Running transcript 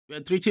We are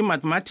treating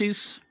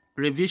mathematics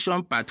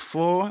revision part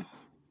 4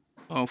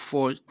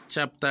 for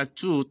chapter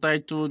 2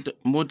 titled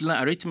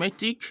Modular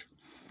Arithmetic.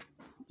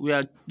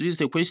 This is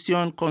the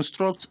question: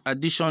 construct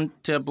addition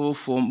table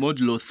for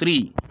modulo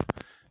 3.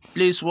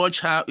 Please watch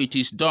how it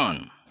is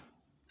done.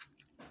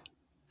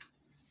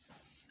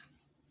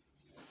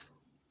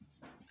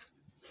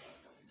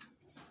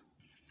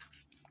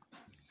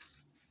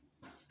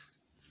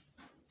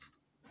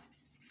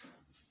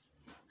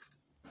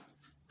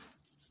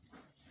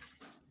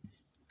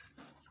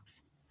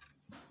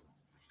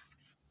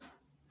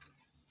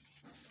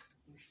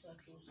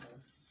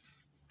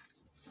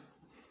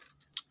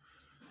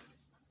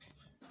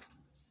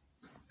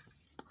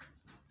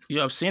 You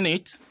have seen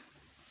it.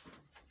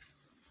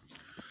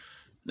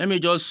 Let me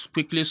just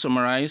quickly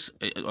summarize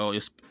or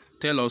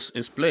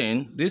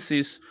explain. This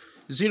is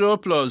 0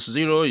 plus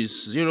 0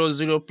 is 0,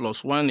 0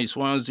 plus 1 is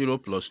 1, 0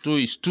 plus 2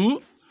 is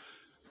 2.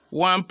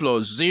 1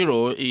 plus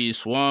 0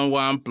 is 1,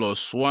 1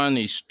 plus 1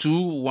 is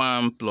 2,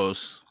 1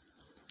 plus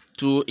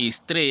 2 is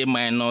 3,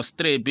 minus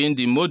 3 being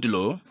the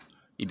modulo.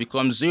 It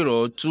becomes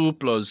 0. 2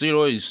 plus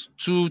 0 is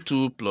 2,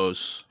 2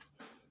 plus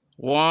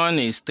 1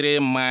 is 3,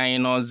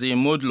 minus the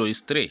modulo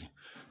is 3.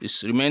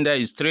 This remainder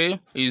is 3,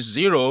 is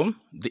 0.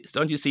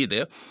 Don't you see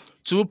there?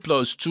 2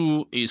 plus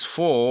 2 is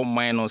 4,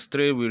 minus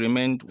 3 will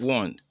remain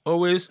 1.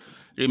 Always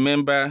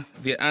remember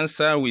the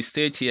answer we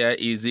state here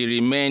is the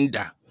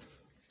remainder.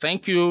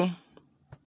 Thank you.